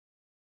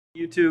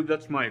YouTube,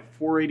 that's my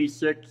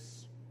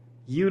 486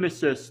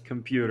 Unisys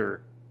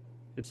computer.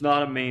 It's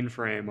not a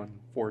mainframe,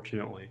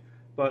 unfortunately.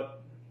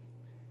 But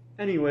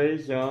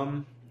anyways,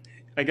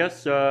 I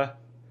guess I'm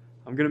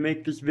gonna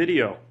make this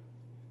video.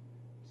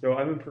 So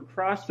I've been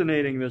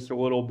procrastinating this a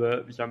little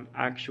bit because I'm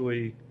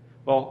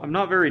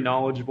not very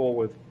knowledgeable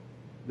with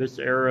this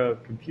era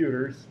of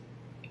computers,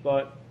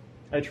 but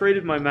I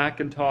traded my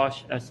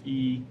Macintosh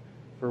SE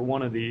for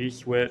one of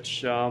these,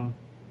 which I'm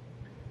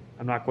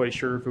not quite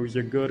sure if it was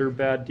a good or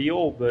bad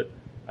deal, but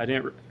I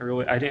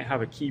didn't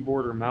have a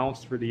keyboard or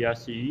mouse for the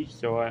SE,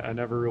 so I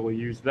never really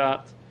used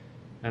that.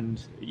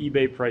 And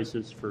eBay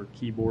prices for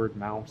keyboard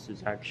mouse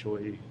is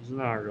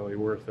not really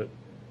worth it.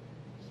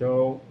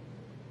 So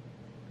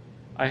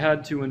I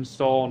had to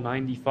install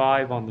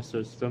 95 on the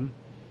system,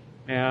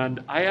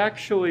 and I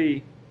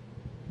actually,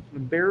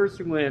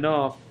 embarrassingly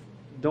enough,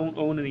 don't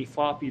own any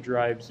floppy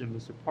drives in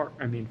this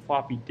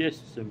floppy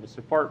disks in this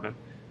apartment.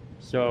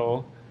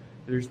 So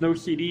there's no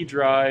CD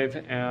drive,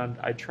 and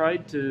I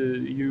tried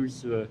to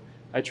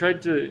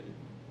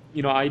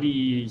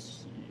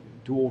IDE's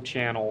dual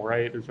channel,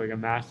 right? There's like a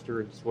master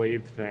and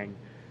slave thing.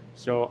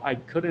 So I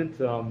couldn't,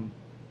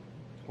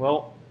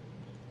 well,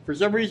 for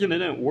some reason it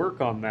didn't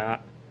work on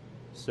that.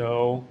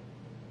 So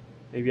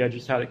maybe I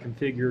just had it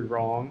configured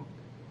wrong.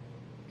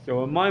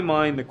 So in my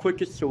mind, the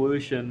quickest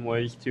solution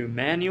was to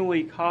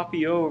manually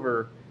copy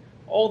over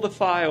all the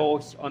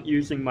files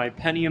using my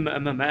Pentium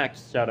MMX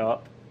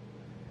setup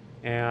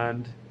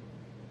and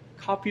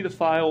copy the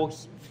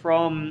files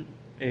from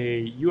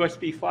a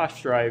USB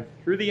flash drive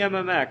through the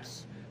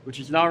MMX, which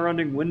is now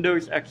running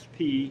Windows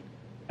XP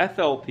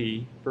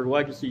FLP for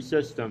legacy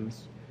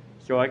systems.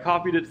 So I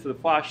copied it to the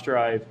flash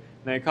drive,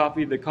 and I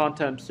copied the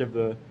contents of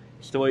the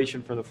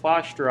installation for the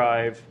flash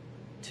drive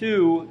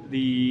to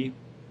the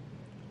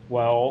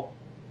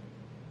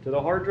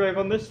hard drive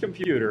on this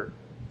computer.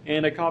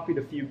 And I copied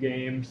a few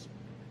games,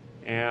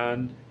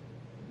 and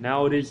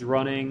now it is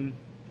running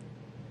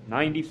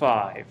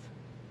 95.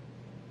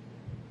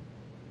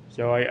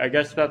 So I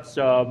guess that's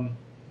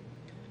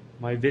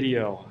my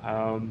video.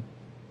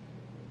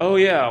 Oh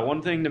yeah,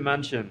 one thing to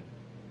mention.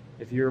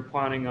 If you're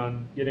planning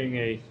on getting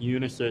a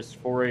Unisys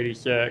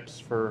 486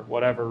 for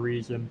whatever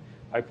reason,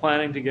 by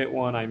planning to get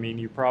one, I mean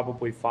you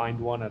probably find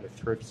one at a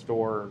thrift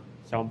store or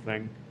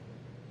something,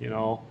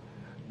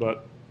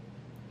 but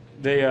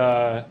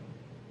it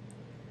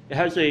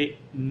has a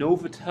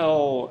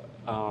Novotel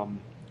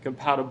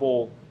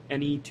compatible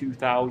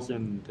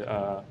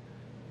NE2000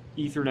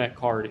 Ethernet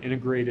card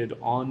integrated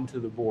onto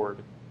the board,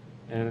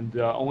 and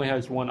only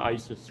has one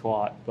ISA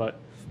slot. But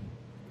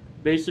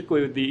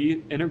basically, with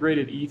the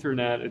integrated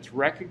Ethernet, it's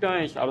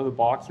recognized out of the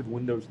box with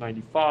Windows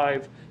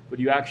 95, but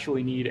you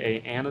actually need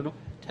a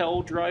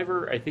Anatel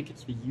driver. I think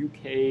it's the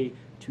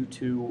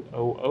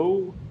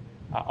UK2200.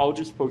 I'll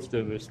just post it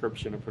in the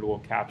description and put a little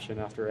caption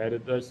after I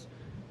edit this.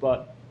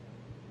 But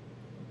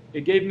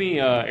it gave me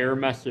an error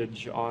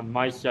message on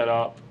my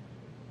setup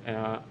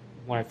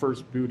when I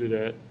first booted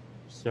it.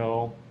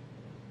 So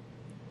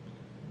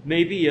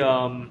maybe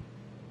I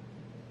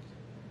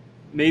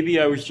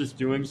was just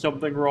doing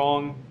something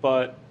wrong,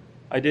 but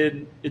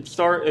it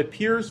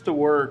appears to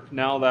work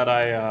now that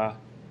I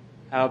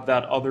have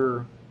that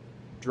other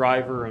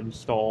driver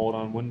installed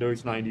on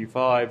Windows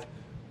 95.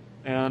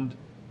 And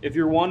if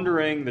you're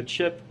wondering, the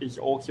chip is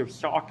also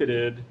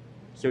socketed,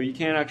 so you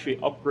can't actually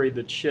upgrade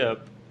the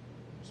chip.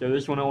 So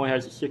this one only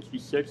has a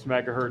 66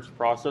 megahertz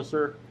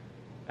processor,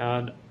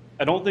 and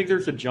I don't think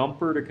there's a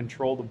jumper to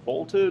control the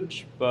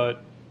voltage,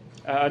 but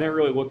I didn't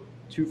really look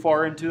too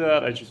far into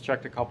that. I just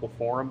checked a couple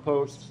forum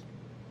posts.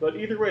 But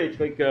either way,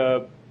 it's like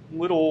a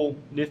little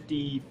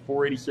nifty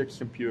 486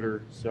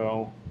 computer.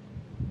 So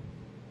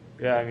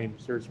yeah, I mean,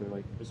 seriously,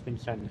 like this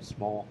thing's kind of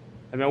small.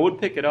 I mean, I would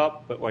pick it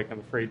up, but like I'm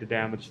afraid to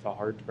damage the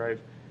hard drive.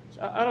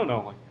 So, I don't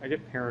know. Like I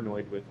get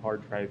paranoid with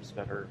hard drives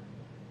that are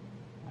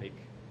like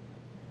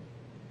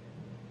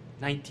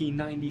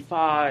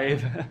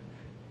 1995.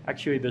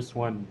 Actually, this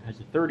one has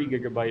a 30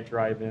 gigabyte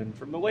drive in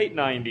from the late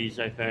 90s,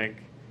 I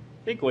think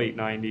late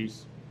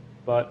 90s.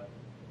 But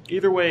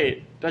either way,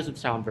 it doesn't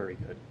sound very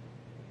good.